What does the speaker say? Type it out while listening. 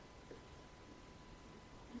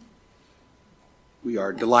We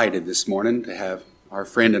are delighted this morning to have our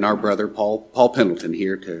friend and our brother, Paul Pendleton,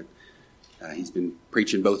 here. He's been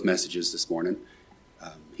preaching both messages this morning.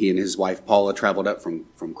 He and his wife, Paula, traveled up from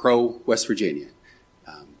Crow, West Virginia.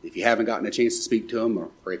 If you haven't gotten a chance to speak to him,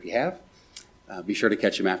 or if you have, be sure to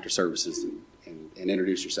catch him after services and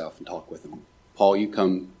introduce yourself and talk with him. Paul, you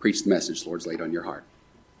come preach the message the Lord's laid on your heart.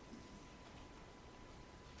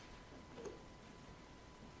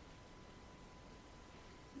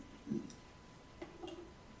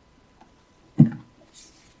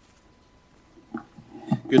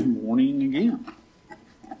 Good morning again.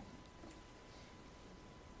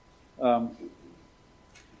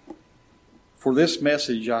 For this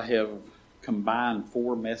message, I have combined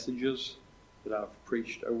 4 messages that I've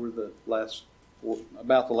preached over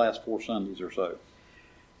about the last 4 Sundays or so.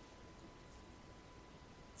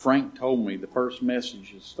 Frank told me the first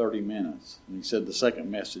message is 30 minutes, and he said the second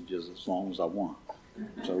message is as long as I want.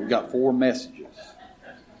 So we got 4 messages.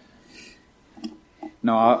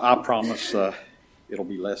 No, I promise it'll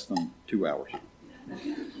be less than 2 hours.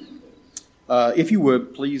 If you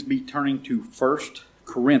would, please be turning to 1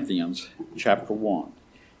 Corinthians chapter 1.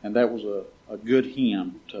 And that was a good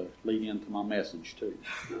hymn to lead into my message too.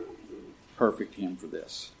 Perfect hymn for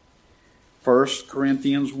this. 1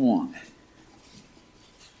 Corinthians 1.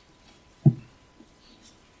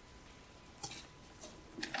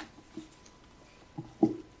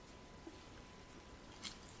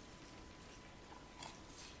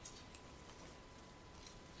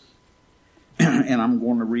 And I'm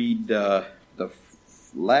going to read the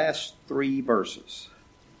last 3 verses.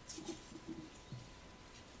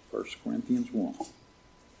 1 Corinthians 1.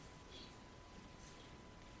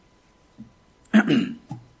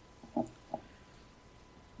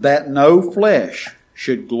 That no flesh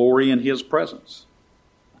should glory in his presence,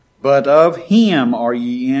 but of him are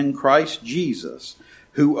ye in Christ Jesus,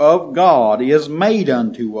 who of God is made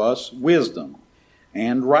unto us wisdom,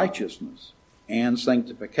 and righteousness, and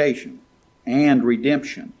sanctification, and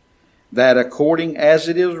redemption, that according as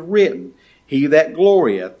it is written, he that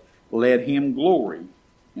glorieth, let him glory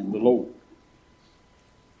in the Lord.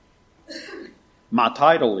 My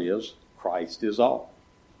title is Christ is All.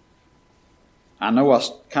 I know I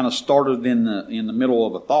kind of started in the middle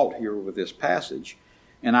of a thought here with this passage,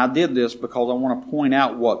 and I did this because I want to point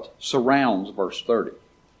out what surrounds verse 30.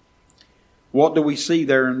 What do we see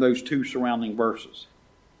there in those 2 surrounding verses?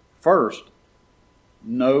 First,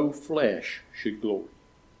 no flesh should glory.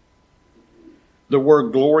 The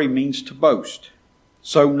word glory means to boast.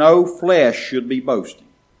 So no flesh should be boasting.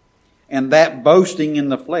 And that boasting in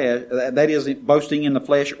the flesh, that isn't boasting in the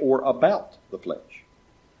flesh or about the flesh.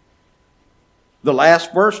 The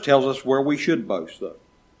last verse tells us where we should boast, though.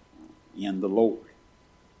 In the Lord.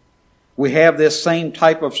 We have this same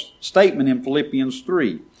type of statement in Philippians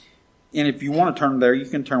 3. And if you want to turn there, you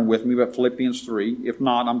can turn with me, but Philippians 3. If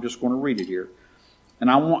not, I'm just going to read it here. And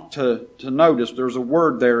I want to notice there's a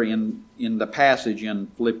word there in the passage in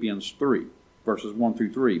Philippians 3, verses 1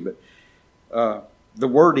 through 3. But the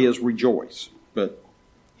word is rejoice. But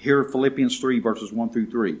here Philippians 3, verses 1 through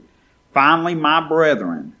 3. Finally, my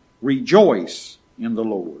brethren, rejoice in the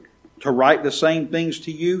Lord. To write the same things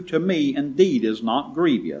to you, to me, indeed, is not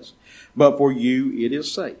grievous, but for you it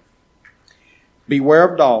is safe. Beware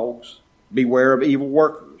of dogs, beware of evil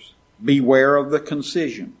workers, beware of the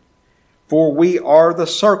concision. For we are the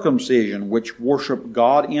circumcision which worship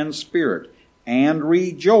God in spirit and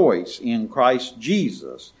rejoice in Christ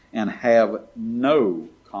Jesus and have no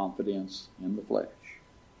confidence in the flesh.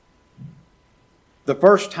 The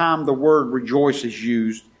first time the word rejoice is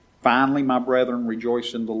used, finally, my brethren,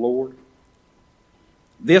 rejoice in the Lord.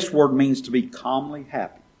 This word means to be calmly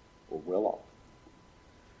happy or well off.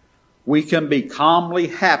 We can be calmly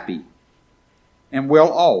happy and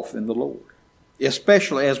well off in the Lord,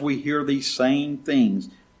 especially as we hear these same things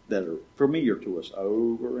that are familiar to us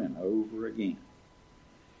over and over again.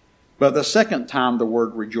 But the second time the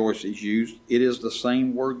word rejoice is used, it is the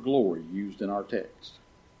same word glory used in our text.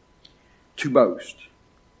 To boast.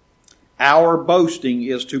 Our boasting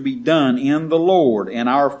is to be done in the Lord, and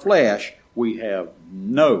our flesh we have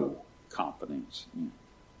no confidence in.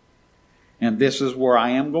 And this is where I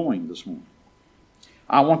am going this morning.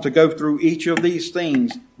 I want to go through each of these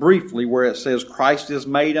things briefly where it says Christ is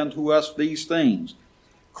made unto us these things.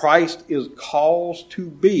 Christ is caused to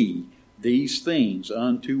be these things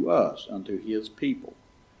unto us, unto his people.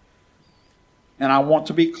 And I want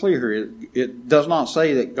to be clear here, it does not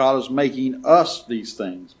say that God is making us these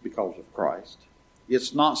things because of Christ.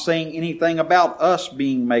 It's not saying anything about us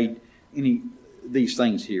being made these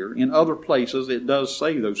things here. In other places it does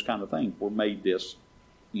say those kind of things. We're made this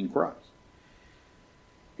in Christ.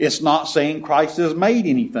 It's not saying Christ has made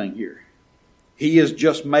anything here. He has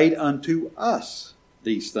just made unto us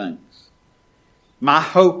these things. My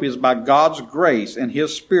hope is by God's grace and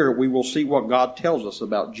His Spirit we will see what God tells us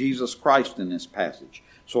about Jesus Christ in this passage.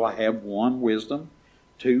 So I have 1, wisdom,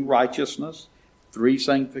 2, righteousness, 3,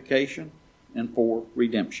 sanctification, and 4,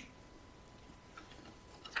 redemption.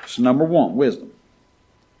 So number 1, wisdom.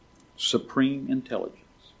 Supreme intelligence.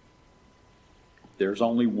 There's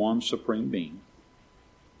only one supreme being.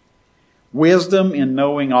 Wisdom in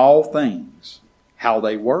knowing all things, how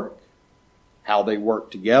they work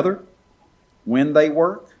together, when they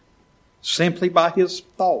work, simply by His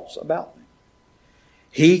thoughts about them.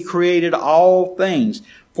 He created all things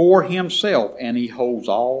for Himself, and He holds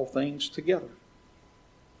all things together.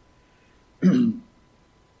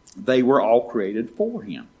 They were all created for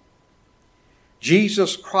Him.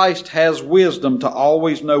 Jesus Christ has wisdom to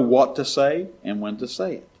always know what to say and when to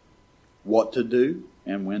say it, what to do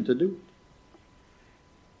and when to do it.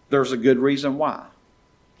 There's a good reason why.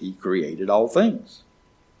 He created all things.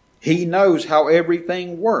 He knows how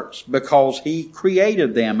everything works because He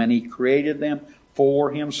created them, and He created them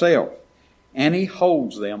for Himself. And He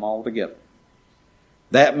holds them all together.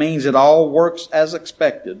 That means it all works as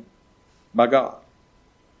expected by God.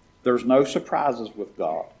 There's no surprises with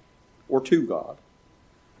God or to God.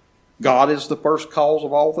 God is the first cause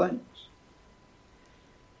of all things.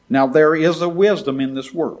 Now, there is a wisdom in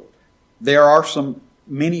this world. There are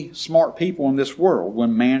many smart people in this world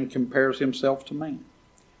when man compares himself to man.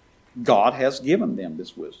 God has given them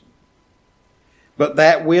this wisdom. But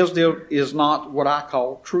that wisdom is not what I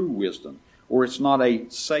call true wisdom, or it's not a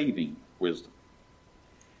saving wisdom.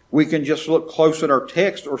 We can just look close at our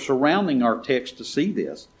text or surrounding our text to see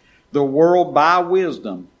this. The world by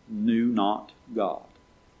wisdom knew not God.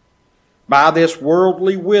 By this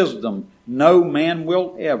worldly wisdom, no man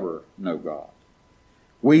will ever know God.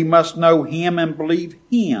 We must know Him and believe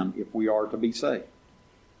Him if we are to be saved.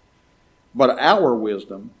 But our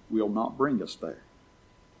wisdom will not bring us there.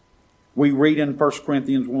 We read in 1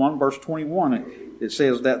 Corinthians 1 verse 21, it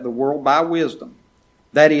says that the world by wisdom,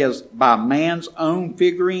 that is, by man's own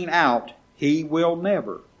figuring out, he will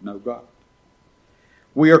never know God.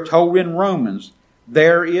 We are told in Romans,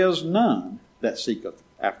 there is none that seeketh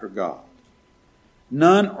after God.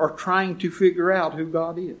 None are trying to figure out who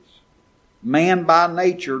God is. Man by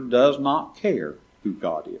nature does not care who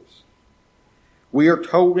God is. We are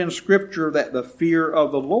told in Scripture that the fear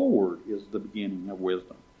of the Lord is the beginning of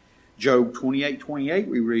wisdom. Job 28:28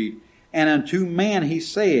 we read, and unto man He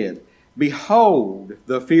said, behold,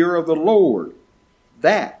 the fear of the Lord,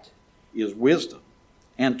 that is wisdom,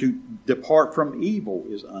 and to depart from evil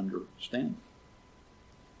is understanding.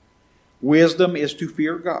 Wisdom is to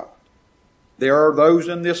fear God. There are those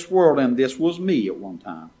in this world, and this was me at one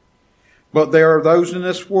time, but there are those in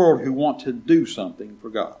this world who want to do something for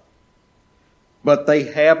God. But they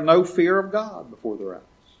have no fear of God before their eyes.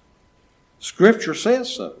 Scripture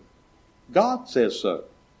says so. God says so.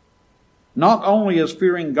 Not only is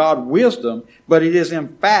fearing God wisdom, but it is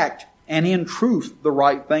in fact and in truth the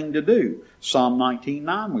right thing to do. Psalm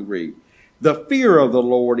 19:9 we read, the fear of the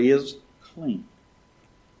Lord is clean,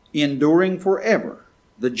 enduring forever.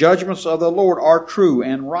 The judgments of the Lord are true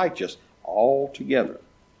and righteous altogether.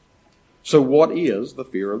 So what is the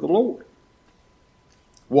fear of the Lord?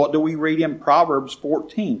 What do we read in Proverbs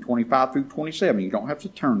 14:25 through 27? You don't have to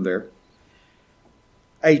turn there.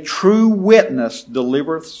 A true witness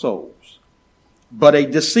delivereth souls, but a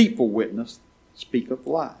deceitful witness speaketh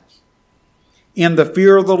lies. In the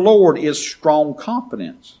fear of the Lord is strong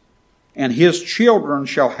confidence, and His children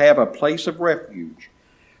shall have a place of refuge.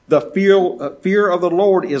 The fear of the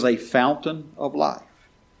Lord is a fountain of life,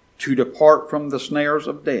 to depart from the snares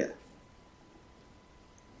of death.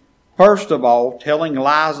 First of all, telling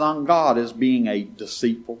lies on God is being a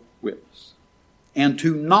deceitful witness. And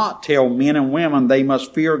to not tell men and women they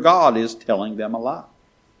must fear God is telling them a lie.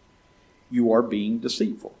 You are being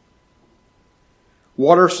deceitful.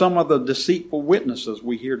 What are some of the deceitful witnesses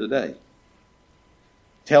we hear today?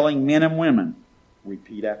 Telling men and women,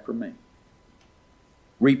 repeat after me.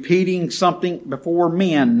 Repeating something before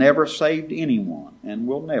men never saved anyone and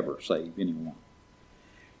will never save anyone.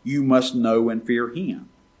 You must know and fear Him.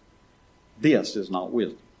 This is not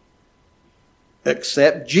wisdom.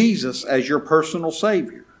 Accept Jesus as your personal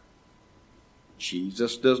Savior.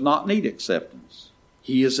 Jesus does not need acceptance.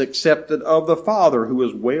 He is accepted of the Father who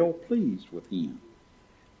is well pleased with Him.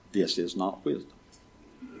 This is not wisdom.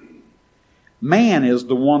 Man is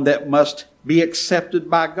the one that must be accepted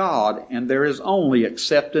by God, and there is only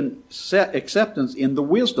acceptance in the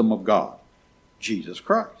wisdom of God, Jesus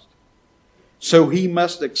Christ. So He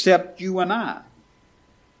must accept you and I.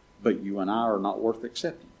 but you and I are not worth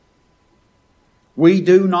accepting. We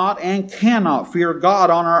do not and cannot fear God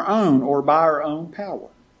on our own or by our own power.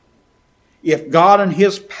 If God and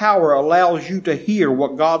His power allows you to hear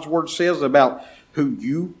what God's Word says about who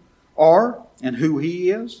you are and who He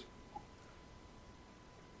is,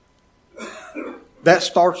 that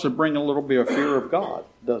starts to bring a little bit of fear of God,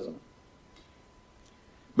 doesn't it?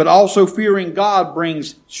 But also fearing God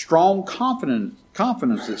brings strong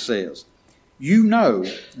confidence, it says. You know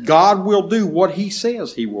God will do what He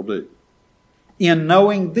says He will do. In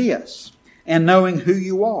knowing this and knowing who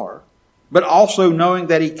you are, but also knowing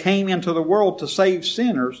that He came into the world to save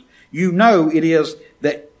sinners, you know it is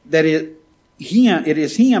it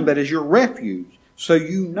is Him that is your refuge. So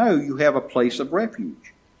you know you have a place of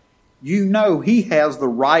refuge. You know He has the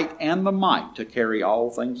right and the might to carry all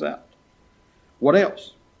things out. What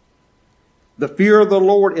else? The fear of the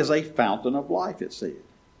Lord is a fountain of life, it said.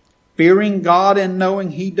 Fearing God and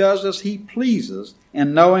knowing He does as He pleases,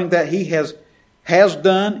 and knowing that He has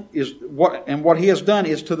done what He has done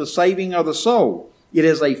is to the saving of the soul. It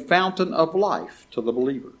is a fountain of life to the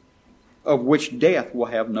believer, of which death will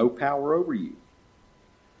have no power over you.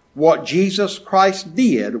 What Jesus Christ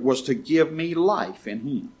did was to give me life in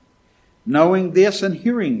Him. Knowing this and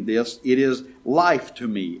hearing this, it is life to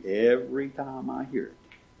me every time I hear it.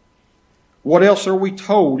 What else are we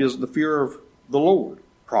told is the fear of the Lord?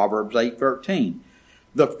 Proverbs 8:13.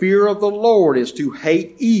 The fear of the Lord is to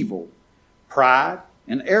hate evil, pride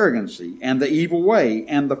and arrogancy, and the evil way,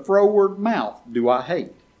 and the froward mouth do I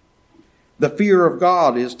hate. The fear of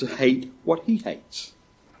God is to hate what He hates.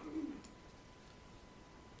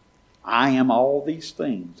 I am all these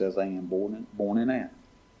things as I am born in Adam.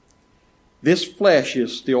 This flesh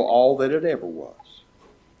is still all that it ever was.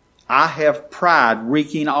 I have pride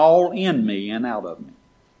wreaking all in me and out of me.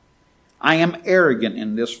 I am arrogant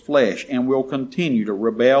in this flesh and will continue to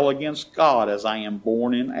rebel against God as I am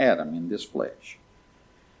born in Adam in this flesh.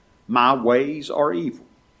 My ways are evil.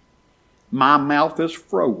 My mouth is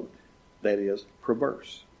froward, that is,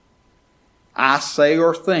 perverse. I say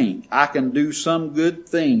or think I can do some good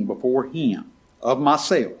thing before Him of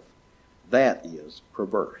myself, that is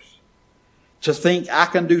perverse. To think I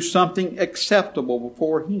can do something acceptable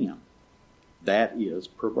before Him, that is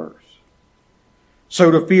perverse.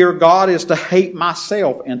 So to fear God is to hate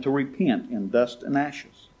myself and to repent in dust and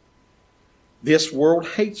ashes. This world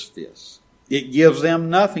hates this. It gives them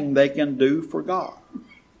nothing they can do for God.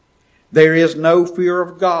 There is no fear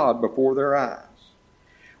of God before their eyes.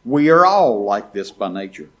 We are all like this by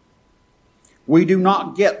nature. We do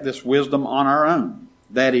not get this wisdom on our own.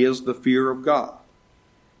 That is the fear of God.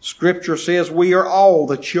 Scripture says we are all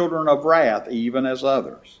the children of wrath, even as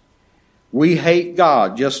others. We hate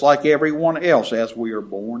God just like everyone else as we are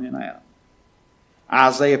born in Adam.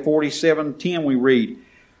 Isaiah 47:10 we read,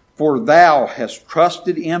 For thou hast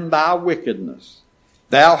trusted in thy wickedness.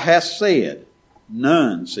 Thou hast said,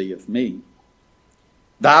 None seeth me.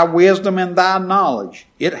 Thy wisdom and thy knowledge,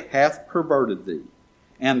 it hath perverted thee.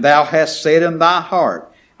 And thou hast said in thy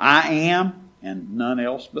heart, I am, and none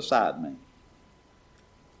else beside me.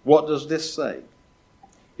 What does this say?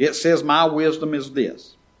 It says, my wisdom is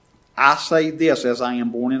this. I say this as I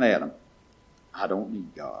am born in Adam. I don't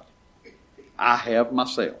need God. I have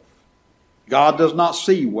myself. God does not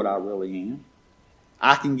see what I really am.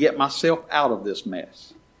 I can get myself out of this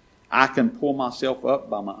mess. I can pull myself up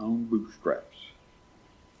by my own bootstraps.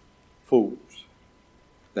 Fools.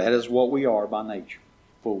 That is what we are by nature.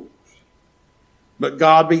 Fools. But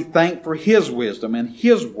God be thanked for His wisdom and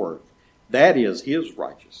His work. That is His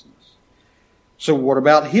righteousness. So what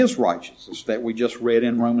about His righteousness that we just read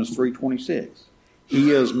in Romans 3:26?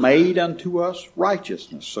 He is made unto us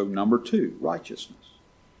righteousness. So number 2, righteousness.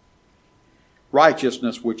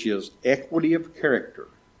 Righteousness, which is equity of character,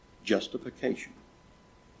 justification.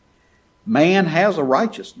 Man has a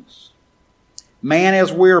righteousness. Man,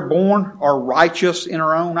 as we are born, are righteous in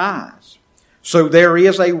our own eyes. So there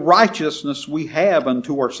is a righteousness we have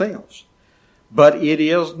unto ourselves. But it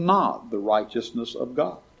is not the righteousness of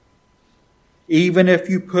God. Even if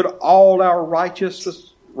you put all our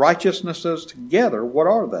righteousnesses together, what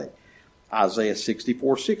are they? Isaiah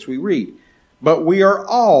 64:6 we read, But we are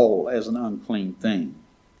all as an unclean thing,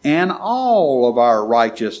 and all of our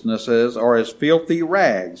righteousnesses are as filthy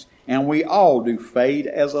rags, and we all do fade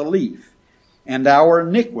as a leaf, and our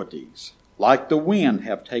iniquities, like the wind,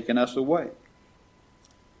 have taken us away.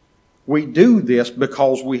 We do this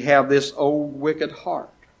because we have this old wicked heart.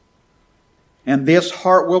 And this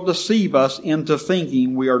heart will deceive us into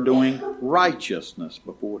thinking we are doing righteousness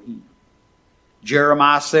before Him.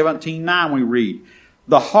 Jeremiah 17:9 we read,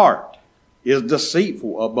 The heart is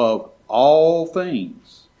deceitful above all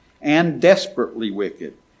things and desperately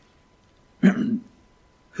wicked.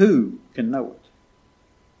 Who can know it?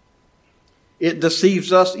 It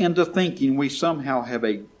deceives us into thinking we somehow have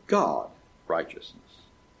a God righteousness,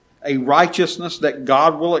 a righteousness that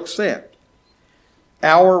God will accept.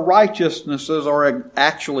 Our righteousnesses are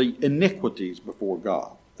actually iniquities before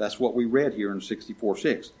God. That's what we read here in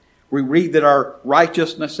 64:6. We read that our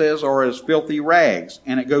righteousnesses are as filthy rags,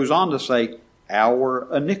 and it goes on to say, our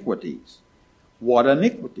iniquities. What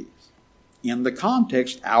iniquities? In the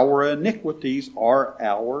context, our iniquities are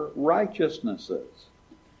our righteousnesses.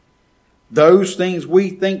 Those things we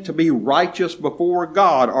think to be righteous before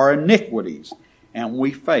God are iniquities, and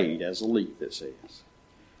we fade as a leaf, it says.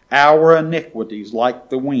 Our iniquities, like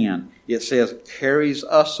the wind, it says, carries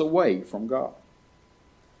us away from God.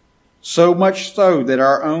 So much so that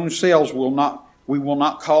our own selves we will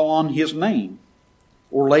not call on His name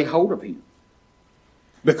or lay hold of Him.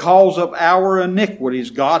 Because of our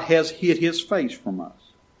iniquities, God has hid His face from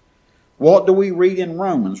us. What do we read in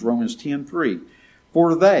Romans? Romans 10:3.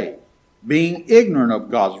 For they, being ignorant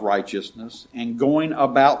of God's righteousness and going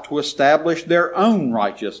about to establish their own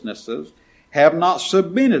righteousnesses, have not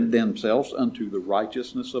submitted themselves unto the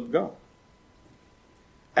righteousness of God.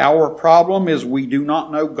 Our problem is we do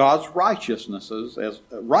not know God's righteousness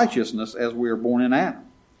as we are born in Adam.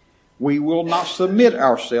 We will not submit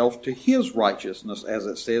ourselves to His righteousness, as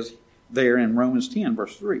it says there in Romans 10,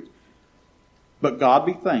 verse 3. But God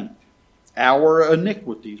be thanked, our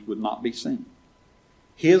iniquities would not be seen.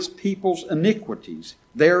 His people's iniquities,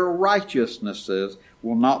 their righteousnesses,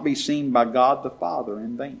 will not be seen by God the Father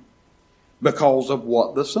in vain, because of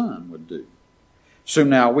what the Son would do. So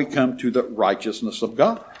now we come to the righteousness of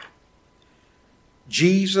God.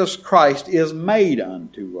 Jesus Christ is made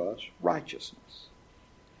unto us righteousness.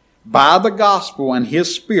 By the gospel and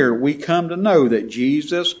His Spirit, we come to know that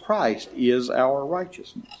Jesus Christ is our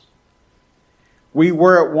righteousness. We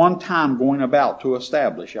were at one time going about to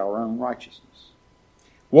establish our own righteousness.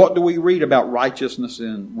 What do we read about righteousness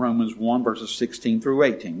in Romans 1, verses 16 through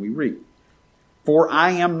 18? We read, For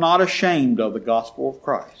I am not ashamed of the gospel of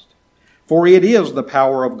Christ, for it is the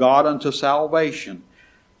power of God unto salvation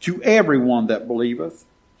to everyone that believeth,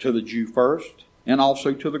 to the Jew first, and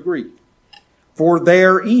also to the Greek. For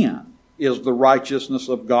therein is the righteousness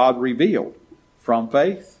of God revealed, from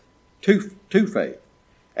faith to faith.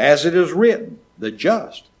 As it is written, the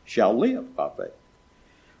just shall live by faith.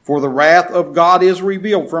 For the wrath of God is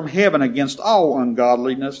revealed from heaven against all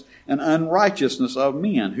ungodliness and unrighteousness of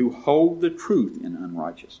men who hold the truth in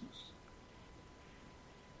unrighteousness.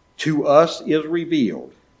 To us is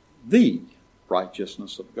revealed the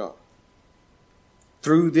righteousness of God.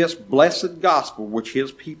 Through this blessed gospel which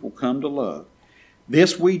His people come to love,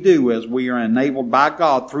 this we do as we are enabled by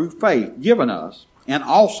God through faith given us, and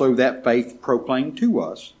also that faith proclaimed to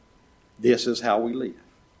us. This is how we live.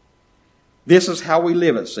 This is how we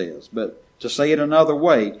live, it says. But to say it another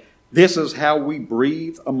way, this is how we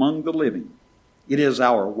breathe among the living. It is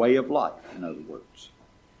our way of life, in other words.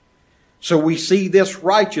 So we see this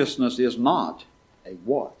righteousness is not a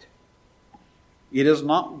what. It is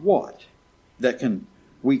not what that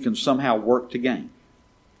we can somehow work to gain.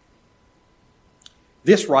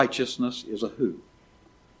 This righteousness is a who.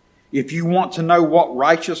 If you want to know what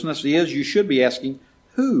righteousness is, you should be asking,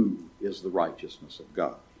 who is the righteousness of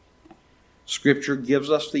God? Scripture gives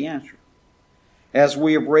us the answer. As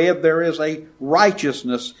we have read, there is a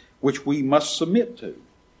righteousness which we must submit to,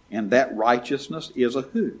 and that righteousness is a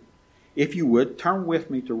who. If you would, turn with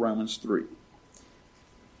me to Romans 3.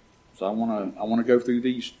 So I want to go through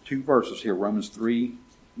these two verses here, Romans 3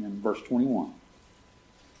 and verse 21.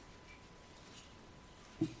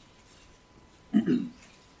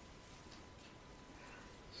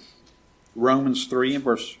 Romans 3 and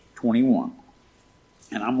verse 21.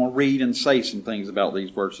 And I'm going to read and say some things about these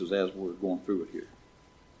verses as we're going through it here.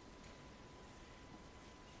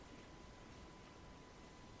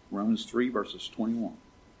 Romans 3 verses 21.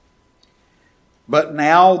 But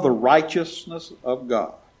now the righteousness of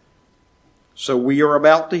God. So we are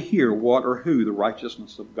about to hear what or who the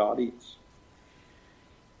righteousness of God is.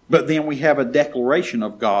 But then we have a declaration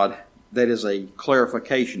of God that is a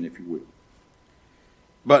clarification, if you will.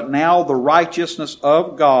 But now the righteousness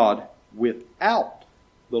of God without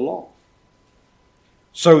the law.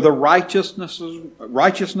 So the righteousness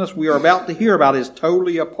we are about to hear about is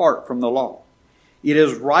totally apart from the law. It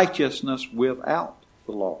is righteousness without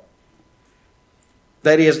the law.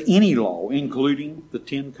 That is any law, including the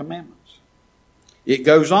 10 Commandments. It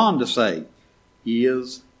goes on to say,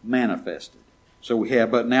 is manifested. So we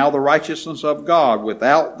have, but now the righteousness of God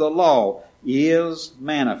without the law is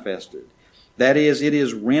manifested. That is, it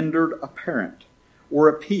is rendered apparent, or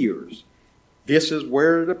appears. This is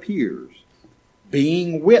where it appears.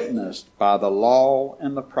 Being witnessed by the law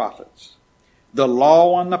and the prophets. The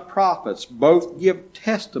law and the prophets both give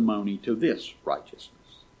testimony to this righteousness.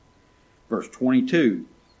 Verse 22,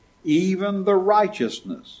 even the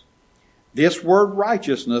righteousness. This word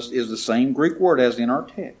righteousness is the same Greek word as in our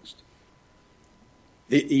text.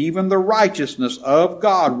 Even the righteousness of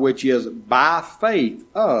God, which is by faith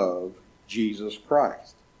of Jesus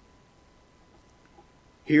Christ.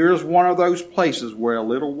 Here's one of those places where a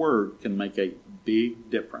little word can make a big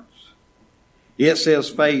difference. It says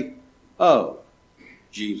faith of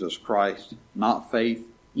Jesus Christ, not faith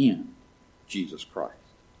in Jesus Christ.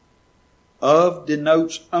 Of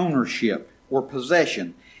denotes ownership or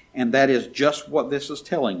possession, and that is just what this is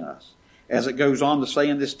telling us. As it goes on to say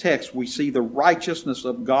in this text, we see the righteousness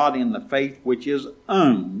of God in the faith which is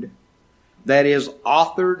owned, that is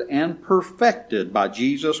authored and perfected by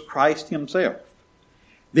Jesus Christ Himself.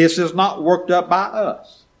 This is not worked up by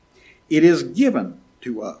us. It is given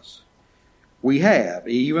to us. We have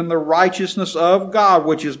even the righteousness of God,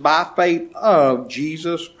 which is by faith of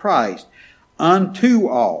Jesus Christ, unto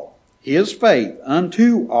all, His faith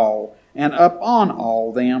unto all, and upon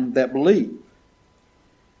all them that believe.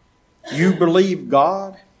 You believe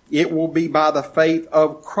God, it will be by the faith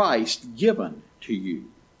of Christ given to you.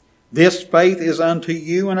 This faith is unto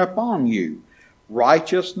you and upon you.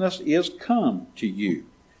 Righteousness is come to you.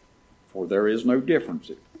 For there is no difference,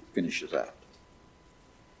 it finishes out.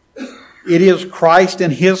 It is Christ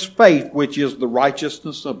and His faith which is the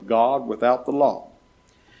righteousness of God without the law.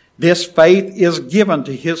 This faith is given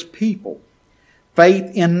to His people.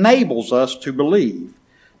 Faith enables us to believe,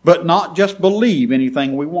 but not just believe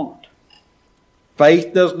anything we want.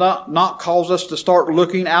 Faith does not cause us to start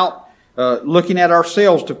looking at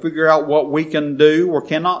ourselves to figure out what we can do or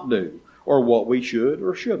cannot do, or what we should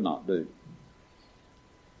or should not do.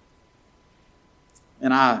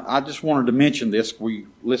 And I just wanted to mention this. We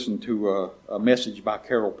listened to a message by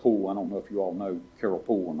Carol Poole. I don't know if you all know Carol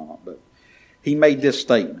Poole or not, but he made this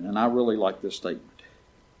statement, and I really like this statement.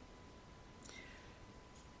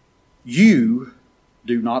 You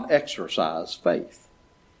do not exercise faith.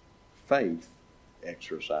 Faith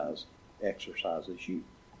exercises you.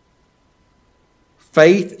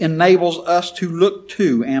 Faith enables us to look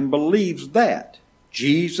to and believes that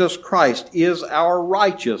Jesus Christ is our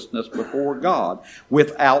righteousness before God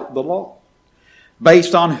without the law,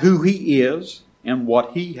 based on who He is and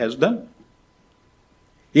what He has done.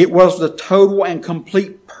 It was the total and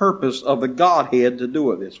complete purpose of the Godhead to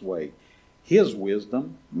do it this way. His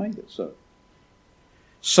wisdom made it so.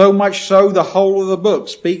 So much so the whole of the book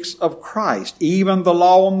speaks of Christ. Even the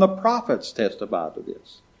law and the prophets testify to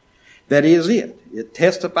this. That is it. It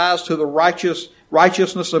testifies to the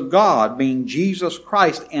righteousness of God being Jesus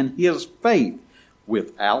Christ and His faith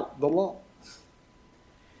without the law.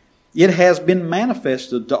 It has been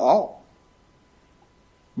manifested to all.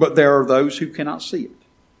 But there are those who cannot see it.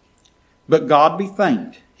 But God be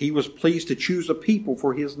thanked, He was pleased to choose a people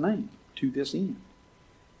for His name to this end.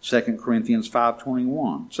 2 Corinthians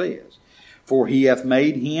 5:21 says, For He hath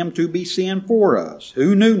made Him to be sin for us,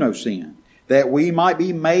 who knew no sin, that we might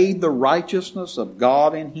be made the righteousness of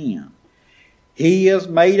God in Him. He has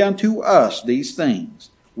made unto us these things.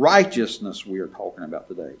 Righteousness we are talking about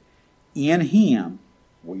today. In Him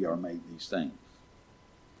we are made these things.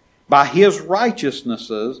 By His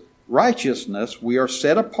righteousness we are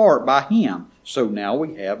set apart by Him. So now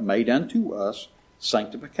we have made unto us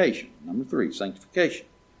sanctification. Number 3, sanctification.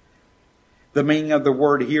 The meaning of the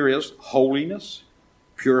word here is holiness,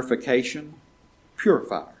 purification,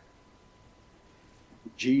 purifier.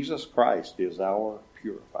 Jesus Christ is our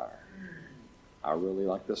purifier. I really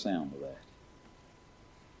like the sound of that.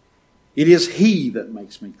 It is He that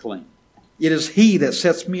makes me clean. It is He that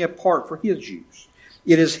sets me apart for His use.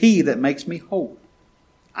 It is He that makes me holy.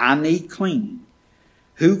 I need cleaning.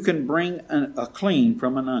 Who can bring a clean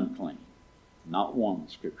from an unclean? Not one,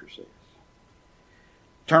 the Scripture says.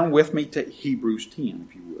 Turn with me to Hebrews 10,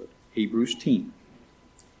 if you would. Hebrews 10.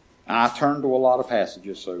 I turn to a lot of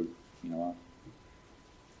passages, so,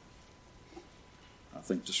 I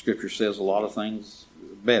think the Scripture says a lot of things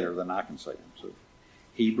better than I can say them. So,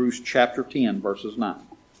 Hebrews chapter 10, verses 9.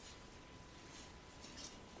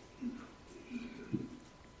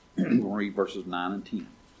 We'll read verses 9 and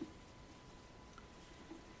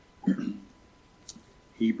 10.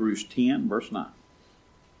 Hebrews 10, verse 9.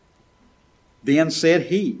 Then said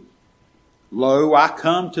He, Lo, I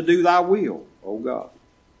come to do Thy will, O God.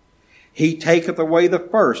 He taketh away the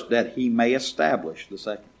first, that He may establish the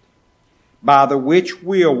second. By the which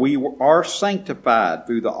will we are sanctified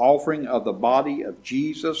through the offering of the body of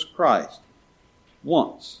Jesus Christ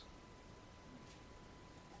once.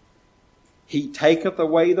 He taketh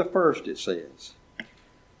away the first, it says.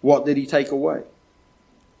 What did he take away?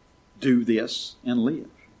 Do this and live.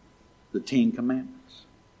 The 10 Commandments.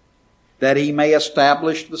 That he may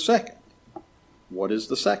establish the second. What is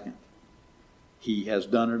the second? He has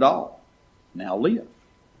done it all. Now live.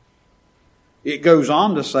 It goes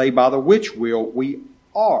on to say, by the which will we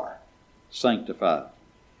are sanctified.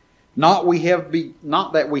 Not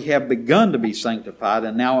that we have begun to be sanctified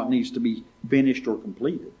and now it needs to be finished or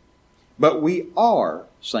completed. But we are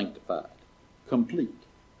sanctified. Complete.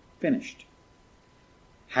 Finished.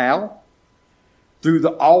 How? Through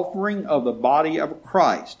the offering of the body of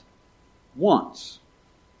Christ. Once.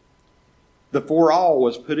 The for all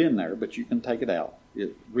was put in there, but you can take it out.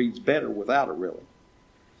 It reads better without it, really.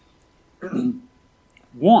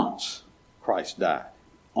 Once Christ died.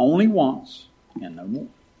 Only once and no more.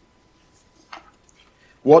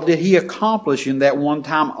 What did he accomplish in that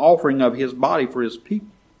one-time offering of his body for his people?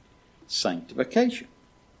 Sanctification.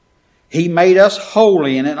 He made us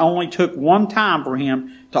holy, and it only took one time for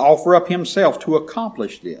him to offer up himself to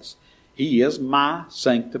accomplish this. He is my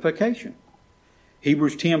sanctification.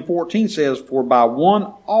 Hebrews 10:14 says, for by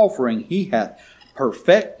one offering he hath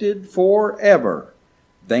perfected forever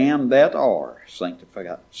them that are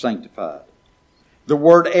sanctified. The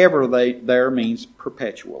word ever there means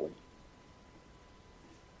perpetually.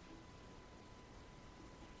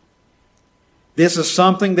 This is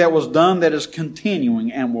something that was done that is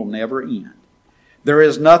continuing and will never end. There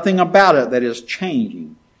is nothing about it that is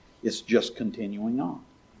changing. It's just continuing on.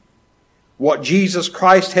 What Jesus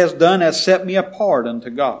Christ has done has set me apart unto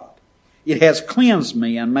God. It has cleansed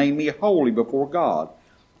me and made me holy before God.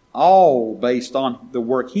 All based on the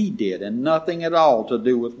work he did and nothing at all to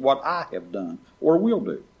do with what I have done or will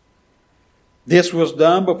do. This was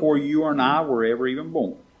done before you and I were ever even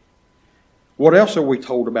born. What else are we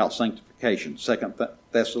told about sanctification? 2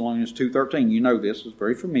 Thessalonians 2:13. You know this, is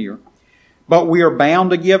very familiar. But we are bound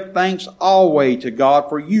to give thanks always to God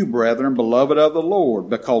for you, brethren, beloved of the Lord,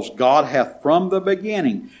 because God hath from the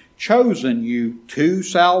beginning chosen you to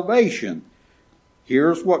salvation.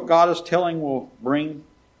 Here's what God is telling will bring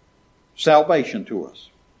salvation to us.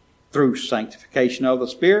 Through sanctification of the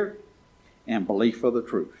Spirit and belief of the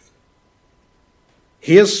truth.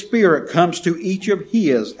 His Spirit comes to each of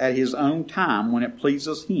his at his own time when it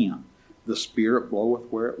pleases him. The Spirit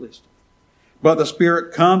bloweth where it listeth. But the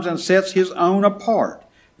Spirit comes and sets his own apart.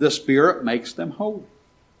 The Spirit makes them holy.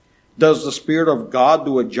 Does the Spirit of God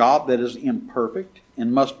do a job that is imperfect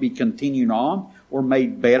and must be continued on or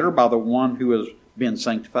made better by the one who has been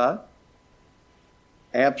sanctified?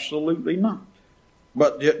 Absolutely not.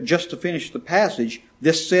 But just to finish the passage,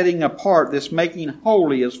 this setting apart, this making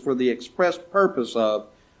holy is for the express purpose of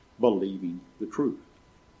believing the truth.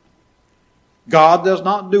 God does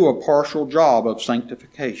not do a partial job of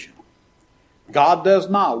sanctification. God does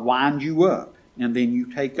not wind you up and then you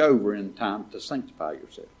take over in time to sanctify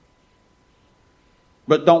yourself.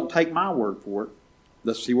 But don't take my word for it.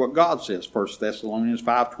 Let's see what God says. 1 Thessalonians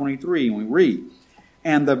 5:23, and we read,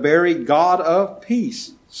 and the very God of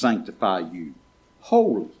peace sanctify you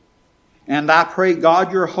wholly. And I pray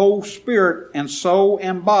God your whole spirit and soul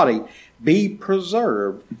and body be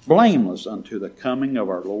preserved blameless unto the coming of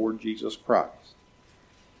our Lord Jesus Christ.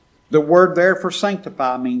 The word there for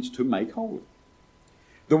sanctify means to make holy.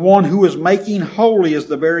 The one who is making holy is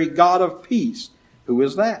the very God of peace. Who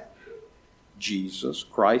is that? Jesus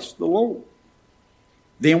Christ the Lord.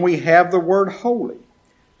 Then we have the word holy.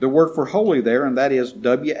 The word for holy there, and that is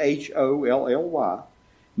WHOLLY,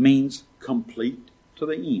 means complete to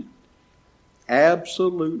the end.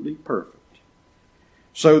 Absolutely perfect.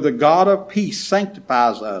 So the God of peace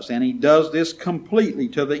sanctifies us, and he does this completely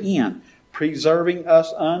to the end, preserving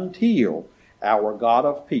us until our God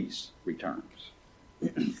of peace returns.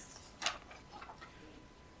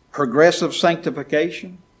 Progressive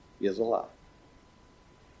sanctification is a lie.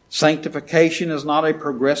 Sanctification is not a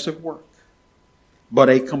progressive work, but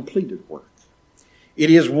a completed work. It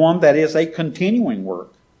is one that is a continuing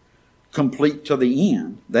work, complete to the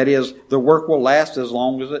end. That is, the work will last as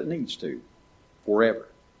long as it needs to, forever.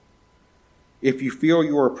 If you feel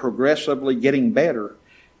you are progressively getting better,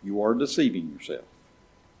 you are deceiving yourself.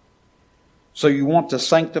 So you want to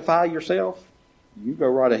sanctify yourself? You go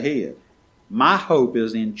right ahead. My hope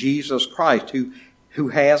is in Jesus Christ, who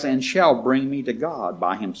has and shall bring me to God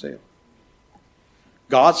by himself.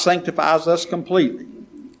 God sanctifies us completely.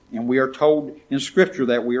 And we are told in Scripture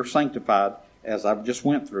that we are sanctified, as I've just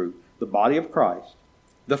went through, the body of Christ,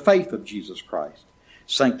 the faith of Jesus Christ,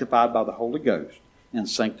 sanctified by the Holy Ghost, and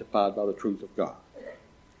sanctified by the truth of God.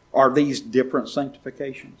 Are these different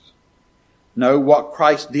sanctifications? No, what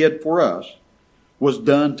Christ did for us was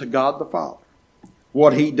done to God the Father.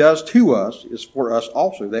 What he does to us is for us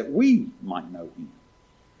also, that we might know him.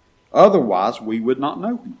 Otherwise, we would not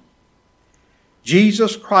know him.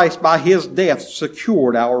 Jesus Christ, by his death,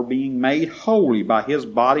 secured our being made holy by his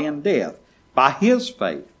body and death, by his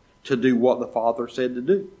faith, to do what the Father said to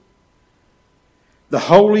do. The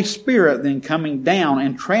Holy Spirit then coming down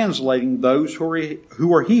and translating those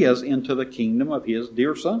who are his into the kingdom of his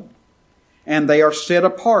dear Son. And they are set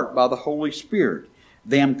apart by the Holy Spirit,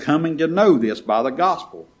 them coming to know this by the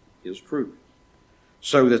gospel, his truth,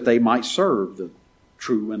 so that they might serve the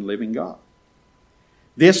true and living God.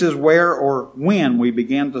 This is where or when we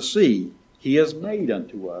begin to see he has made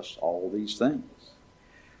unto us all these things.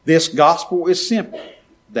 This gospel is simple.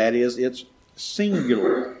 That is, it's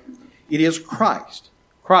singular. It is Christ,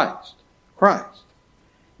 Christ, Christ.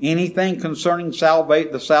 Anything concerning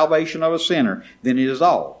the salvation of a sinner, then it is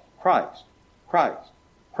all Christ, Christ,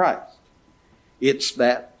 Christ. It's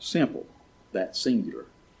that simple, that singular.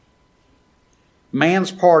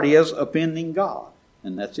 Man's part is offending God,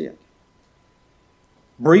 and that's it.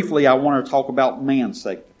 Briefly, I want to talk about man's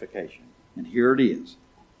sanctification, and here it is.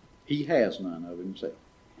 He has none of himself.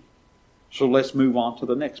 So let's move on to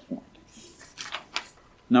the next point.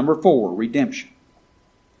 Number 4, redemption.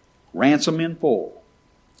 Ransom in full.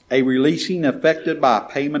 A releasing effected by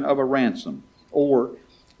payment of a ransom, or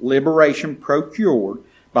liberation procured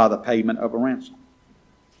by the payment of a ransom.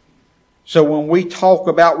 So when we talk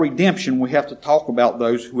about redemption, we have to talk about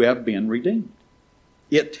those who have been redeemed.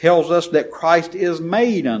 It tells us that Christ is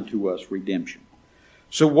made unto us redemption.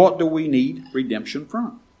 So what do we need redemption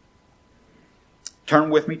from? Turn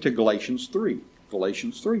with me to Galatians 3.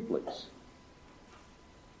 Galatians 3, please.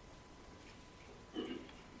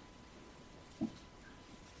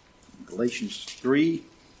 Galatians 3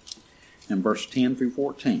 and verse 10 through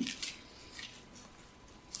 14.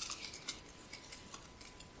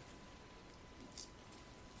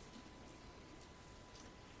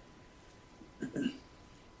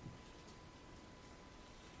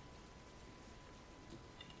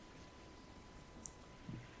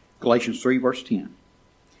 Galatians 3, verse 10.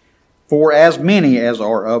 For as many as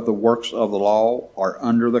are of the works of the law are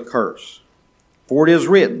under the curse. For it is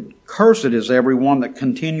written, Cursed is every one that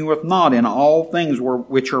continueth not in all things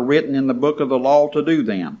which are written in the book of the law to do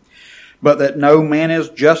them. But that no man is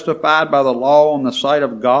justified by the law in the sight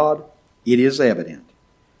of God, it is evident.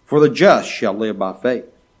 For the just shall live by faith.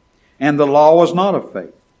 And the law is not of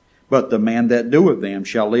faith, but the man that doeth them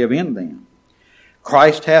shall live in them.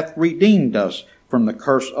 Christ hath redeemed us from the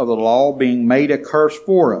curse of the law, being made a curse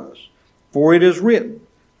for us. For it is written,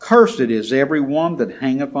 Cursed is every one that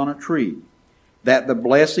hangeth on a tree, that the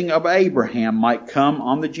blessing of Abraham might come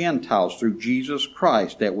on the Gentiles through Jesus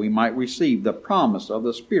Christ, that we might receive the promise of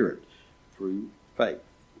the Spirit through faith.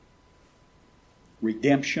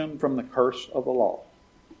 Redemption from the curse of the law.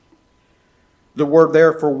 The word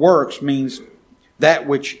there for works means that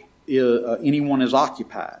which anyone is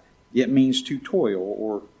occupied. It means to toil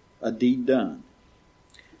or a deed done.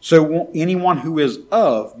 So anyone who is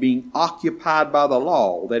of being occupied by the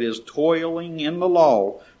law, that is toiling in the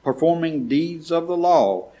law, performing deeds of the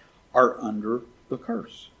law, are under the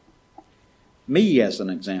curse. Me, as an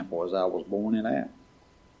example, as I was born in Adam.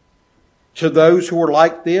 To those who are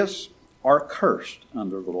like this, are cursed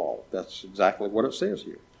under the law. That's exactly what it says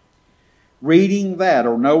here. Reading that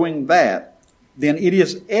or knowing that, then it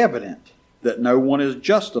is evident that no one is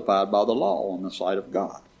justified by the law in the sight of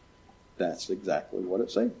God. That's exactly what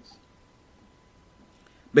it says.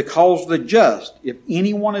 Because the just, if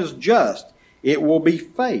anyone is just, it will be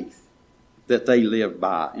faith that they live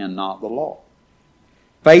by and not the law.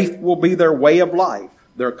 Faith will be their way of life,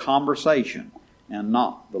 their conversation, and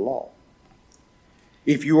not the law.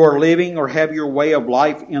 If you are living or have your way of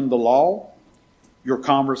life in the law, your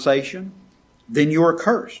conversation, then you are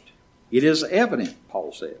cursed. It is evident,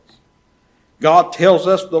 Paul says. God tells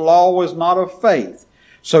us the law is not of faith.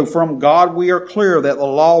 So from God we are clear that the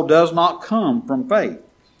law does not come from faith.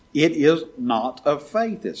 It is not of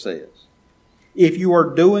faith, it says. If you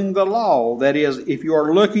are doing the law, that is, if you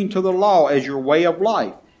are looking to the law as your way of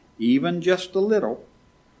life, even just a little,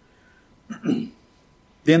 then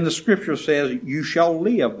the Scripture says you shall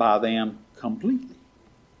live by them completely.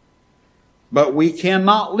 But we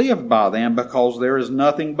cannot live by them because there is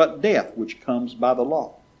nothing but death which comes by the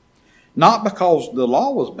law. Not because the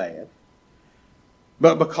law was bad,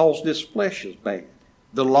 but because this flesh is bad.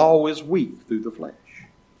 The law is weak through the flesh.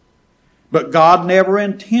 But God never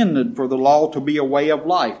intended for the law to be a way of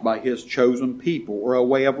life by His chosen people, or a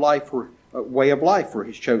way of life for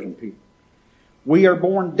His chosen people. We are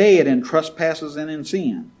born dead in trespasses and in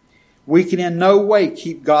sin. We can in no way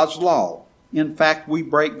keep God's law. In fact, we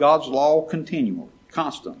break God's law continually,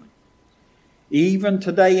 constantly. Even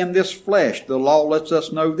today in this flesh, the law lets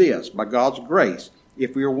us know this, by God's grace,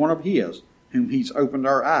 if we are one of His, whom He's opened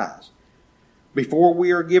our eyes. Before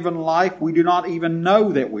we are given life, we do not even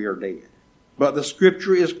know that we are dead. But the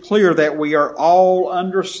Scripture is clear that we are all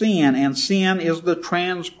under sin, and sin is the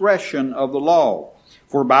transgression of the law.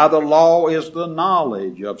 For by the law is the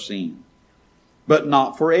knowledge of sin, but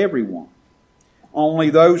not for everyone. Only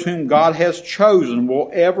those whom God has chosen will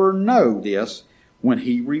ever know this when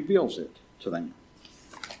He reveals it to them.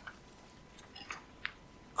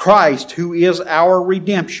 Christ, who is our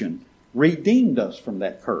redemption, redeemed us from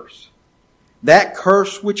that curse. That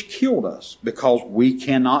curse which killed us because we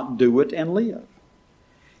cannot do it and live.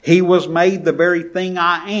 He was made the very thing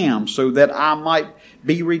I am so that I might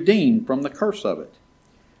be redeemed from the curse of it.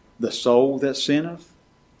 The soul that sinneth,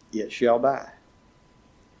 it shall die.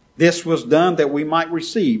 This was done that we might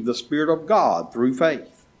receive the Spirit of God through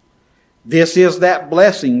faith. This is that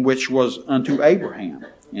blessing which was unto Abraham.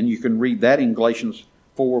 And you can read that in Galatians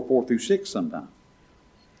 4:4-6 sometime.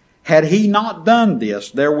 Had He not done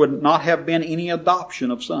this, there would not have been any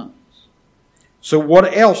adoption of sons. So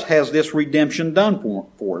what else has this redemption done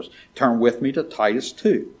for us? Turn with me to Titus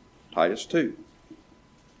 2. Titus 2.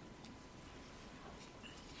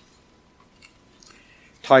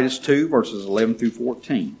 Titus 2, verses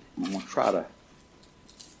 11-14. I'm going to try to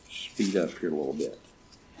speed up here a little bit.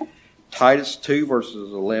 Titus 2,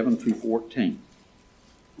 verses 11-14.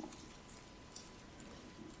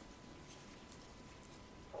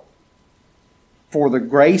 For the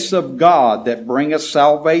grace of God that bringeth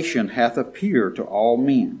salvation hath appeared to all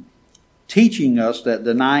men, teaching us that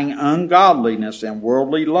denying ungodliness and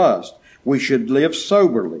worldly lust, we should live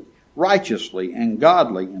soberly, righteously, and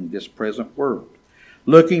godly in this present world,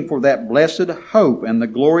 looking for that blessed hope and the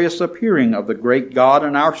glorious appearing of the great God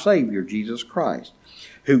and our Savior, Jesus Christ,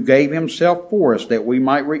 who gave Himself for us that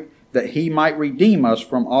He might redeem us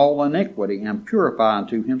from all iniquity and purify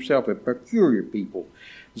unto Himself a peculiar people,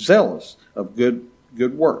 zealous of good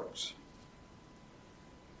works.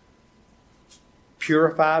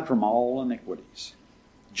 Purified from all iniquities.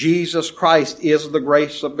 Jesus Christ is the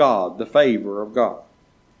grace of God, the favor of God.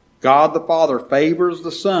 God the Father favors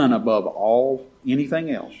the Son above anything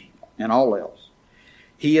else and all else.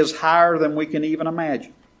 He is higher than we can even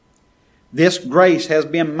imagine. This grace has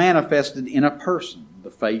been manifested in a person, the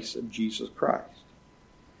face of Jesus Christ.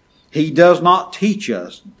 He does not teach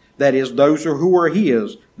us, that is, those who are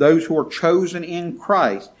His, those who are chosen in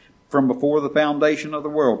Christ from before the foundation of the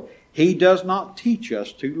world. He does not teach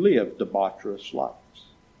us to live debaucherous lives.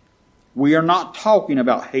 We are not talking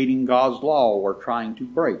about hating God's law or trying to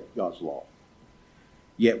break God's law.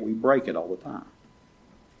 Yet we break it all the time.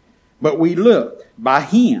 But we look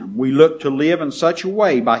to live in such a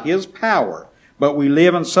way by His power, but we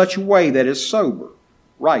live in such a way that is sober,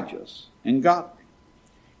 righteous, and godly.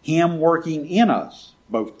 Him working in us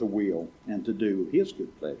both to will and to do His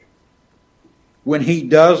good pleasure. When He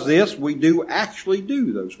does this, we do actually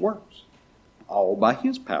do those works, all by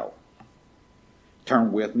His power.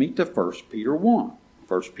 Turn with me to 1 Peter 1.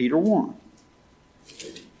 1 Peter 1.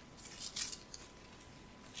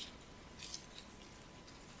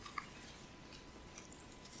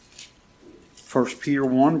 First Peter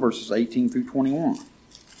 1, verses 18-21.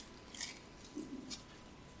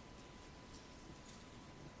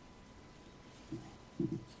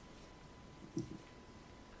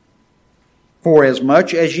 For as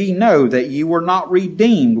much as ye know that ye were not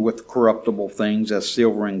redeemed with corruptible things as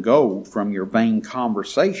silver and gold from your vain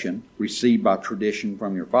conversation received by tradition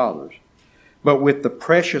from your fathers, but with the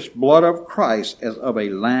precious blood of Christ as of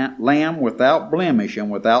a lamb without blemish and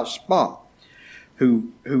without spot,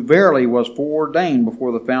 who verily was foreordained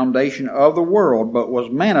before the foundation of the world, but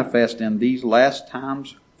was manifest in these last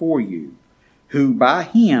times for you, who by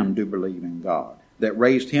Him do believe in God, that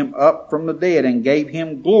raised Him up from the dead and gave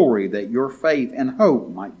Him glory, that your faith and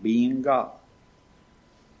hope might be in God.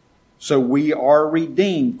 So we are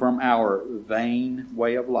redeemed from our vain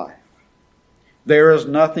way of life. There is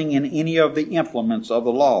nothing in any of the implements of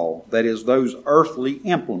the law, that is, those earthly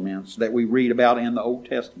implements that we read about in the Old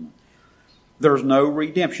Testament. There's no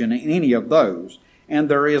redemption in any of those, and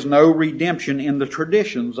there is no redemption in the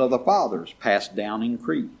traditions of the fathers passed down in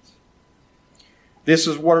creeds. This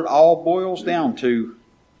is what it all boils down to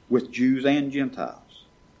with Jews and Gentiles.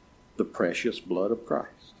 The precious blood of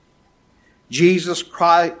Christ. Jesus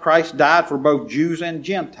Christ died for both Jews and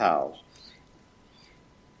Gentiles.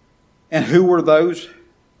 And who were those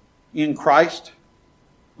in Christ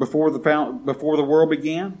before the world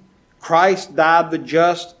began? Christ died the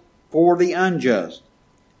just for the unjust.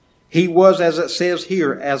 He was, as it says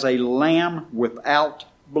here, as a lamb without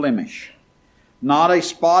blemish, not a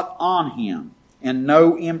spot on him, and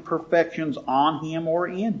no imperfections on him or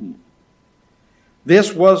in him.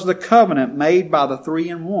 This was the covenant made by the three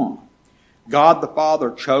in one. God the Father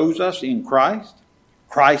chose us in Christ.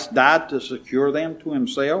 Christ died to secure them to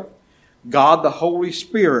himself. God the Holy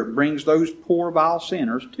Spirit brings those poor, vile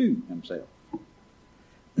sinners to himself.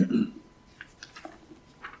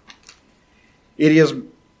 It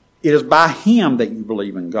is by him that you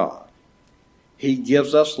believe in God. He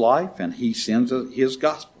gives us life and he sends us his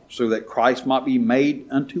gospel so that Christ might be made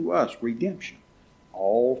unto us redemption.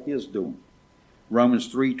 All his doing.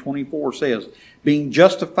 Romans 3:24 says, being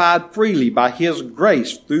justified freely by his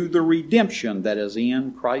grace through the redemption that is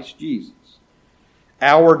in Christ Jesus.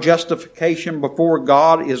 Our justification before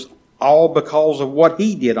God is all because of what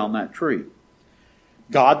he did on that tree.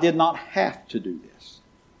 God did not have to do this.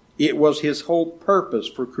 It was his whole purpose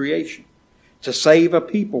for creation, to save a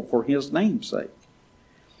people for his name's sake.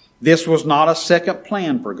 This was not a second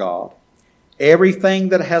plan for God. Everything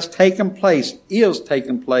that has taken place, is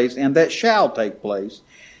taking place, and that shall take place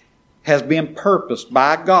has been purposed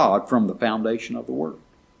by God from the foundation of the world.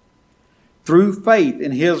 Through faith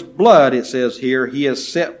in his blood, it says here, he has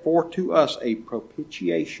set forth to us a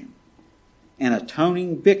propitiation, an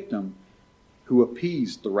atoning victim who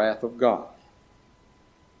appeased the wrath of God.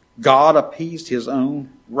 God appeased his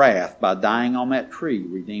own wrath by dying on that tree,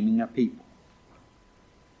 redeeming a people.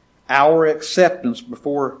 Our acceptance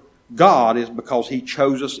before God is because he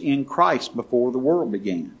chose us in Christ before the world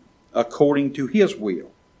began, according to his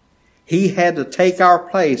will. He had to take our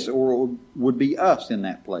place, or it would be us in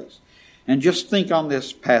that place. And just think on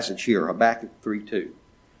this passage here, Habakkuk 3:2.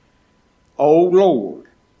 O Lord,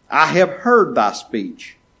 I have heard thy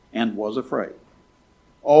speech and was afraid.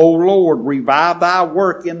 O Lord, revive thy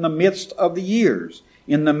work in the midst of the years.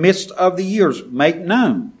 In the midst of the years, make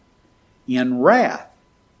known. In wrath,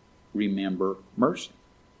 remember mercy.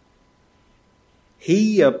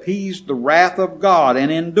 He appeased the wrath of God,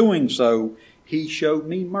 and in doing so, he showed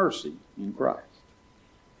me mercy in Christ.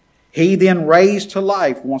 He then raised to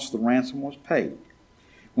life once the ransom was paid.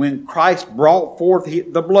 When Christ brought forth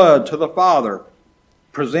the blood to the Father,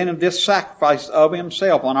 presented this sacrifice of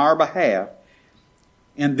himself on our behalf,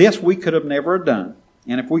 and this we could have never done,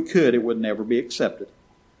 and if we could, it would never be accepted.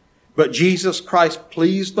 But Jesus Christ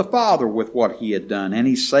pleased the Father with what he had done, and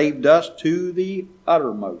he saved us to the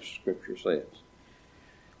uttermost, Scripture says.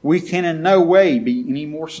 We can in no way be any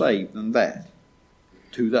more saved than that,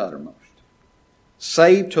 to the uttermost.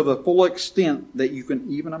 Saved to the full extent that you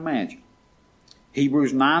can even imagine.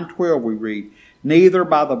 Hebrews 9:12 we read, neither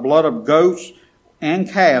by the blood of goats and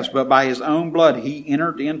calves, but by his own blood he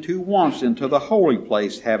entered once into the holy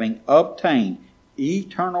place, having obtained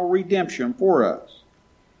eternal redemption for us.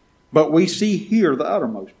 But we see here the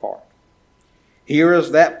uttermost part. Here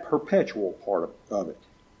is that perpetual part of it,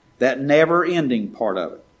 that never-ending part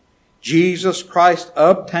of it. Jesus Christ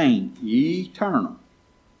obtained eternal,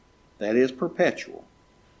 that is perpetual,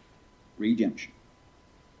 redemption.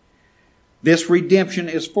 This redemption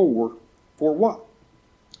is for what?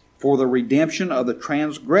 For the redemption of the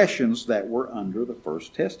transgressions that were under the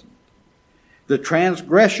First Testament. The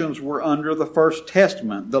transgressions were under the First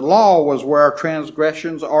Testament. The law was where our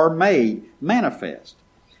transgressions are made manifest.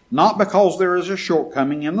 Not because there is a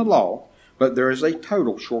shortcoming in the law, but there is a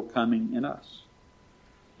total shortcoming in us.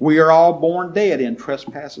 We are all born dead in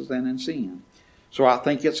trespasses and in sin. So I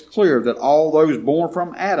think it's clear that all those born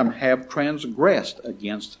from Adam have transgressed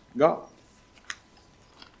against God.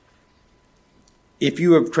 If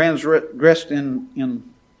you have transgressed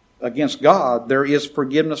against God, there is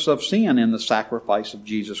forgiveness of sin in the sacrifice of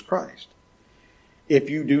Jesus Christ. If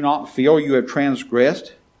you do not feel you have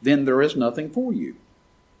transgressed, then there is nothing for you.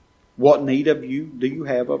 What need of you do you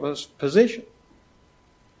have of a physician?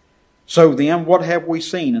 So then, what have we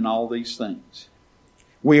seen in all these things?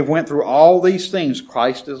 We have went through all these things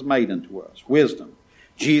Christ has made unto us. Wisdom.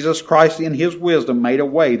 Jesus Christ in his wisdom made a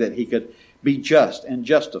way that he could be just and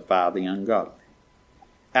justify the ungodly.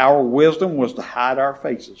 Our wisdom was to hide our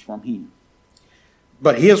faces from him.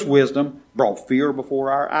 But his wisdom brought fear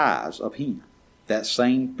before our eyes of him. That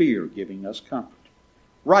same fear giving us comfort.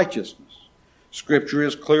 Righteousness. Scripture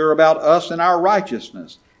is clear about us and our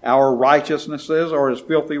righteousness. Our righteousnesses are as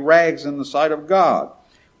filthy rags in the sight of God.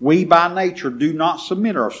 We by nature do not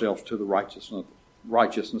submit ourselves to the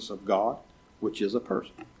righteousness of God, which is a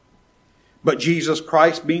person. But Jesus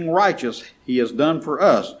Christ being righteous, he has done for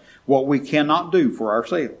us what we cannot do for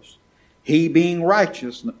ourselves. He being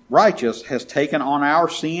righteous has taken on our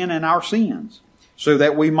sin and our sins, so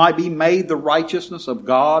that we might be made the righteousness of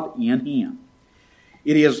God in him.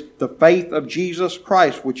 It is the faith of Jesus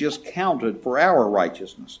Christ which is counted for our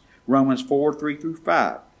righteousness. Romans 4, 3 through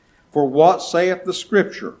 5. For what saith the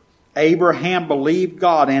Scripture? Abraham believed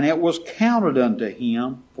God, and it was counted unto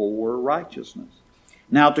him for righteousness.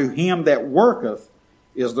 Now to him that worketh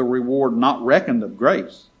is the reward not reckoned of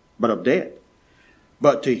grace, but of debt.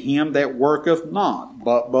 But to him that worketh not,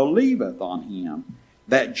 but believeth on him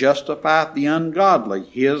that justifieth the ungodly,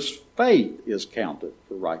 his faith is counted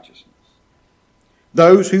for righteousness.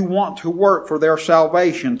 Those who want to work for their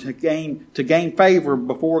salvation to gain favor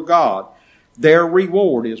before God, their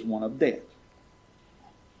reward is one of debt.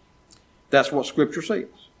 That's what Scripture says.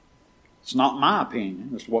 It's not my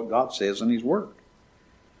opinion. It's what God says in His Word.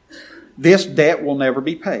 This debt will never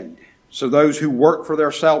be paid. So those who work for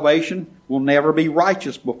their salvation will never be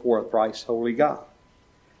righteous before a thrice holy God.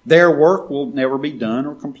 Their work will never be done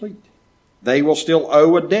or complete. They will still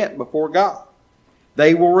owe a debt before God.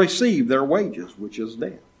 They will receive their wages, which is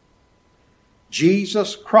death.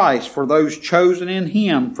 Jesus Christ, for those chosen in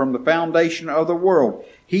Him from the foundation of the world,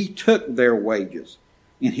 He took their wages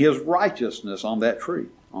in His righteousness on that tree,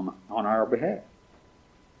 on our behalf.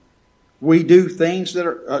 Do we do things that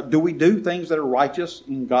are righteous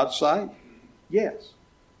in God's sight? Yes.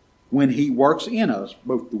 When He works in us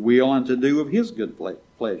both the will and to do of His good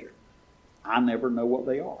pleasure. I never know what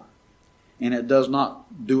they are. And it does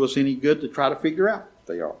not do us any good to try to figure out what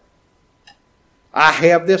they are. I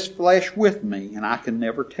have this flesh with me, and I can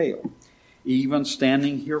never tell, even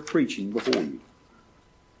standing here preaching before you.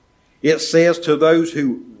 It says to those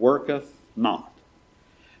who worketh not.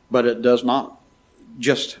 But it does not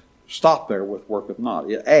just stop there with worketh not.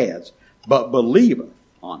 It adds, but believeth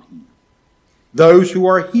on Him. Those who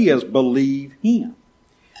are His believe Him,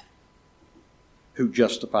 who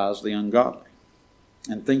justifies the ungodly.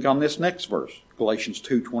 And think on this next verse, Galatians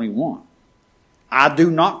 2:21. I do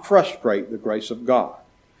not frustrate the grace of God.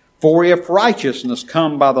 For if righteousness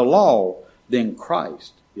come by the law, then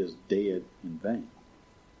Christ is dead in vain.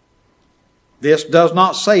 This does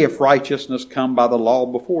not say if righteousness come by the law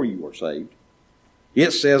before you are saved.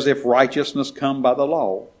 It says if righteousness come by the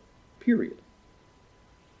law, period.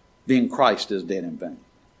 Then Christ is dead in vain.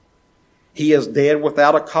 He is dead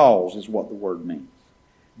without a cause, is what the word means.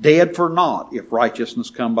 Dead for naught if righteousness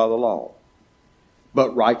come by the law.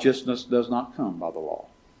 But righteousness does not come by the law.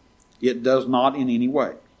 It does not in any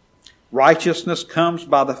way. Righteousness comes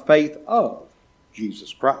by the faith of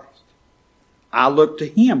Jesus Christ. I look to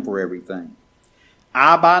Him for everything.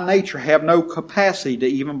 I by nature have no capacity to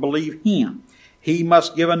even believe Him. He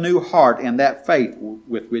must give a new heart and that faith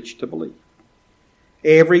with which to believe.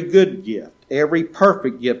 Every good gift, every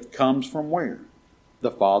perfect gift comes from where? The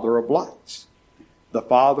Father of lights. The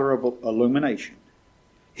Father of illumination.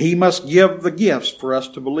 He must give the gifts for us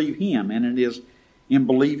to believe Him, and it is in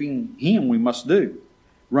believing Him we must do.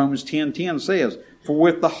 Romans 10:10 says, for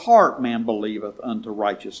with the heart man believeth unto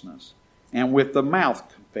righteousness, and with the mouth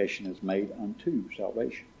confession is made unto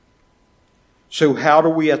salvation. So how do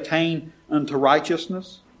we attain unto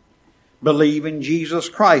righteousness? Believing Jesus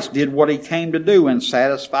Christ did what He came to do and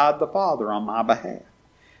satisfied the Father on my behalf.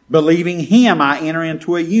 Believing Him, I enter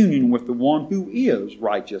into a union with the one who is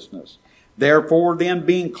righteousness. Therefore, then,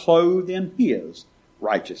 being clothed in His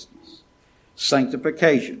righteousness.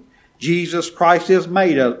 Sanctification. Jesus Christ is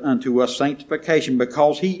made unto us sanctification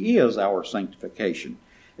because He is our sanctification.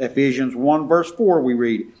 Ephesians 1 verse 4 we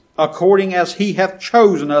read, according as He hath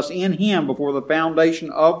chosen us in Him before the foundation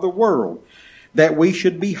of the world, that we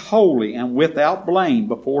should be holy and without blame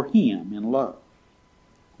before Him in love.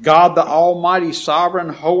 God, the Almighty, Sovereign,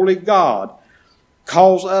 Holy God,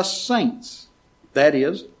 calls us saints. That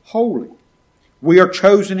is, holy. We are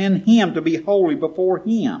chosen in Him to be holy before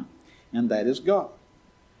Him, and that is God.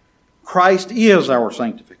 Christ is our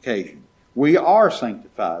sanctification. We are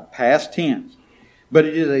sanctified, past tense. But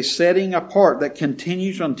it is a setting apart that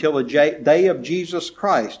continues until the day of Jesus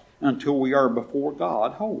Christ, until we are before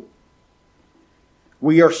God holy.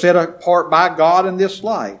 We are set apart by God in this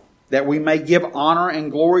life, that we may give honor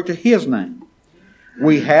and glory to His name.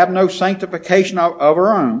 We have no sanctification of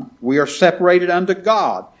our own. We are separated unto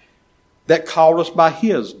God that called us by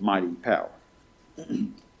His mighty power.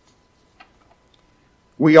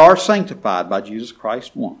 We are sanctified by Jesus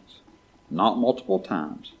Christ once, not multiple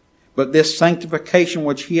times. But this sanctification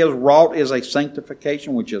which He has wrought is a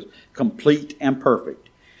sanctification which is complete and perfect.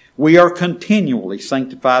 We are continually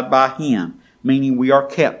sanctified by Him, meaning we are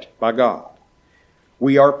kept by God.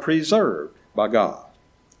 We are preserved by God.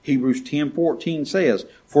 Hebrews 10:14 says,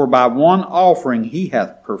 for by one offering He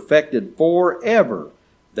hath perfected forever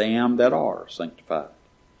them that are sanctified.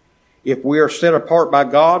 If we are set apart by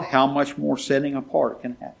God, how much more setting apart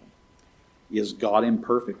can happen? Is God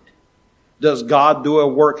imperfect? Does God do a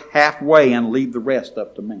work halfway and leave the rest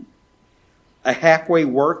up to me? A halfway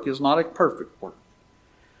work is not a perfect work.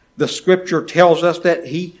 The Scripture tells us that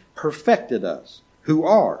He perfected us who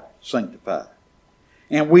are sanctified.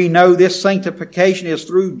 And we know this sanctification is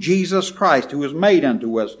through Jesus Christ, who has made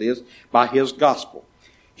unto us this by His gospel.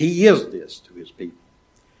 He is this to His people.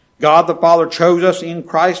 God the Father chose us in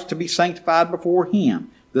Christ to be sanctified before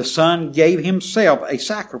Him. The Son gave Himself a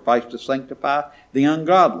sacrifice to sanctify the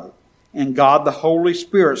ungodly. And God the Holy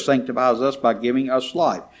Spirit sanctifies us by giving us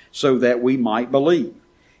life, so that we might believe.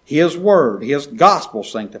 His Word, His gospel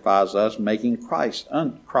sanctifies us, making Christ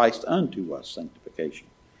unto us sanctification.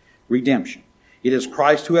 Redemption. It is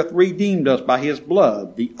Christ who hath redeemed us by His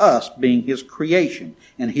blood, the us being His creation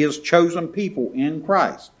and His chosen people in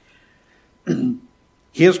Christ.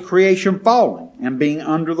 His creation falling and being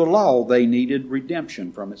under the law, they needed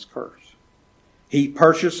redemption from its curse. He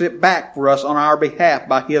purchased it back for us on our behalf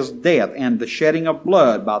by His death and the shedding of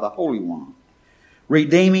blood by the Holy One,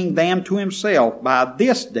 redeeming them to Himself by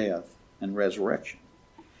this death and resurrection.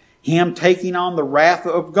 Him taking on the wrath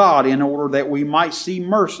of God in order that we might see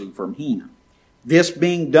mercy from Him. This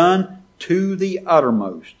being done to the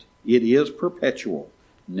uttermost. It is perpetual,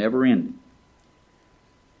 never ending.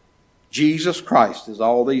 Jesus Christ is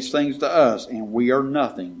all these things to us, and we are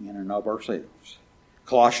nothing in and of ourselves.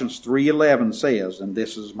 Colossians 3:11 says, and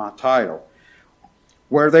this is my title,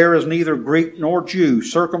 where there is neither Greek nor Jew,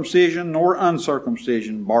 circumcision nor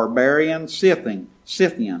uncircumcision, barbarian,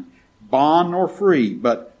 Scythian, bond nor free,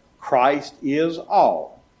 but Christ is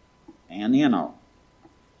all and in all.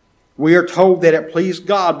 We are told that it pleased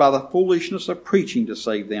God by the foolishness of preaching to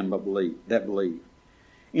save them that believe.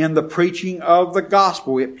 In the preaching of the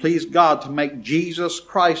gospel, it pleased God to make Jesus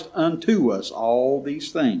Christ unto us all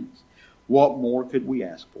these things. What more could we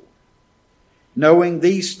ask for? Knowing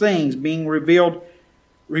these things, being revealed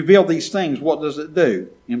these things, what does it do?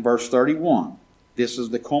 In verse 31, this is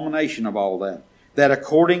the culmination of all that. That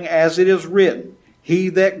according as it is written, he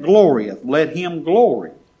that glorieth, let him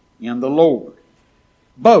glory in the Lord.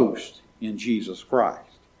 Boast in Jesus Christ.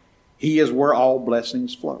 He is where all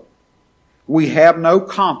blessings flow. We have no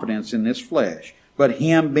confidence in this flesh, but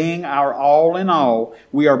Him being our all in all,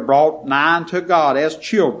 we are brought nigh unto God as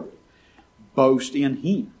children. Boast in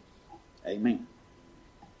Him. Amen.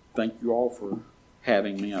 Thank you all for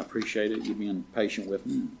having me. I appreciate it. You being patient with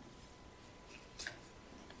me.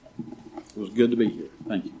 It was good to be here.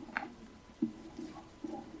 Thank you.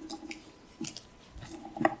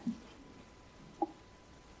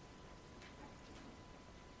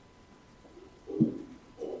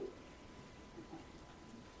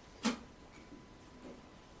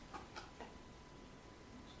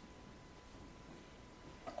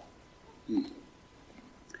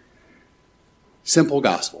 Simple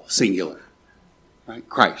gospel, singular. Right?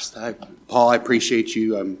 Christ. Paul, I appreciate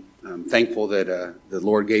you. I'm thankful that the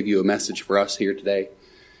Lord gave you a message for us here today.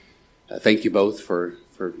 Thank you both for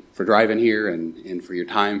driving here and for your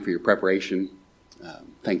time, for your preparation.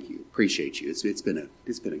 Thank you. Appreciate you. It's been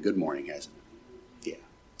a good morning, hasn't it?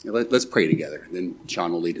 Yeah. Let's pray together. Then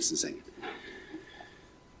Sean will lead us in singing.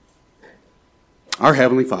 Our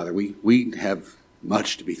Heavenly Father, we have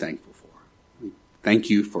much to be thankful for. We thank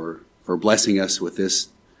you for blessing us with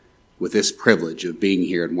this privilege of being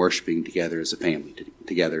here and worshiping together as a family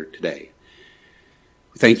together today.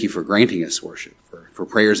 We thank you for granting us worship, for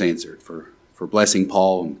prayers answered, for blessing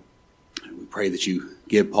Paul. And we pray that you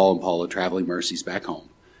give Paul and Paula traveling mercies back home.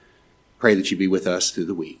 Pray that you be with us through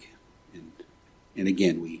the week. And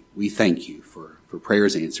again, we thank you for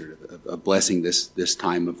prayers answered, of blessing this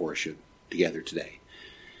time of worship together today.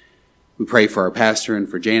 We pray for our pastor and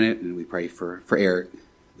for Janet, and we pray for Eric,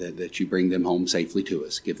 that you bring them home safely to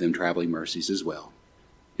us. Give them traveling mercies as well.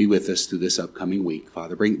 Be with us through this upcoming week,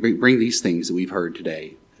 Father. Bring these things that we've heard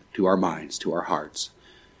today to our minds, to our hearts,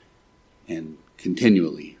 and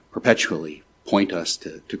continually, perpetually point us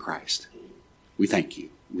to Christ. We thank you.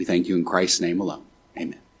 We thank you in Christ's name alone.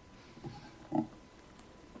 Amen.